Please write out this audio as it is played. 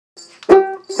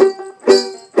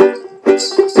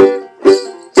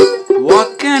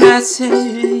I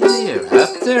say, dear,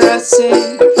 after I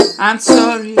say I'm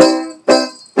sorry,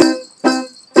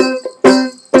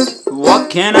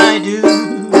 what can I do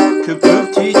to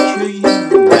prove to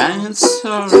you I'm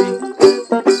sorry?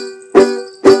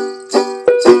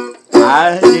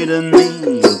 I didn't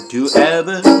mean to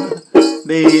ever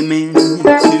be mean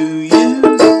to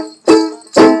you.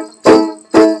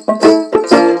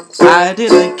 I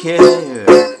didn't care,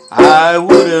 I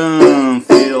wouldn't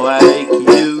feel like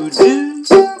you do.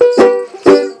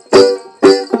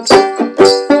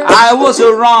 I was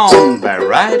wrong, but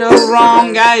right or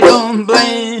wrong, I don't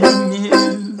blame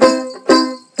you.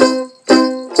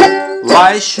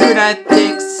 Why should I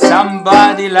take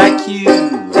somebody like you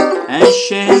and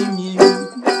shame you?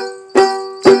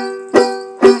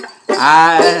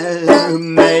 I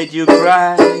made you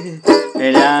cry,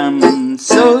 and I'm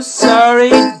so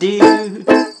sorry, dear.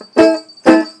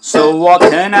 So what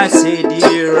can I say,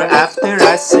 dear, after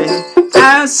I say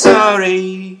I'm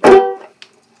sorry?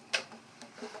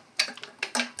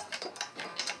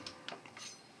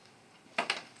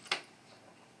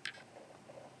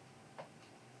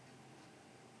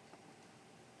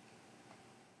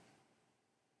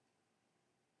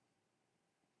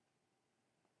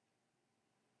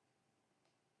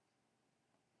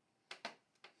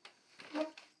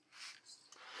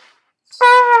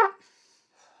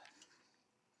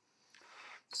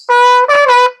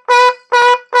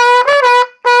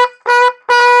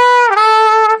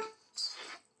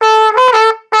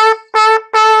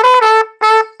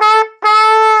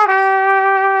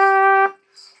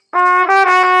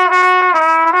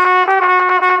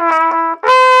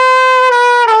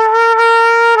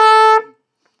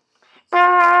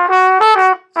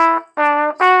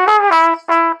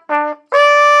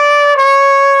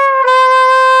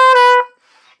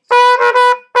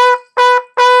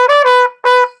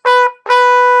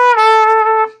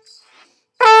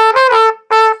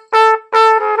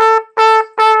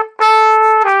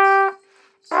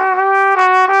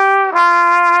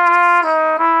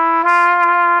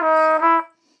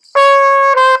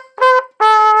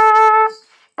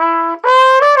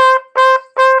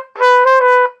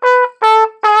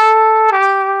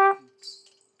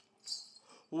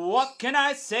 What can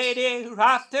I say, dear,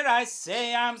 after I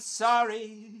say I'm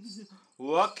sorry?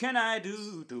 What can I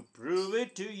do to prove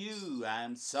it to you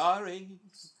I'm sorry?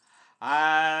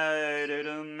 I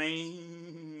didn't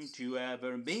mean to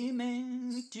ever be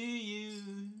mean to you.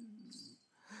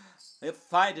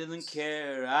 If I didn't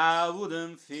care, I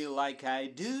wouldn't feel like I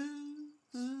do.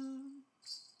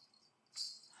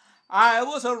 I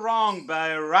was wrong,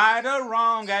 but right or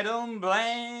wrong, I don't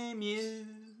blame you.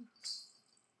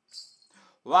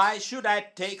 Why should I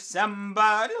take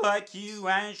somebody like you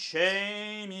and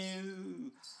shame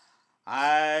you?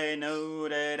 I know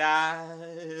that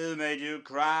I made you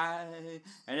cry,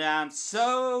 and I'm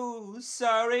so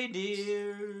sorry,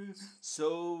 dear.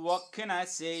 So what can I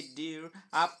say, dear,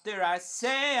 after I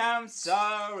say I'm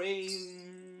sorry?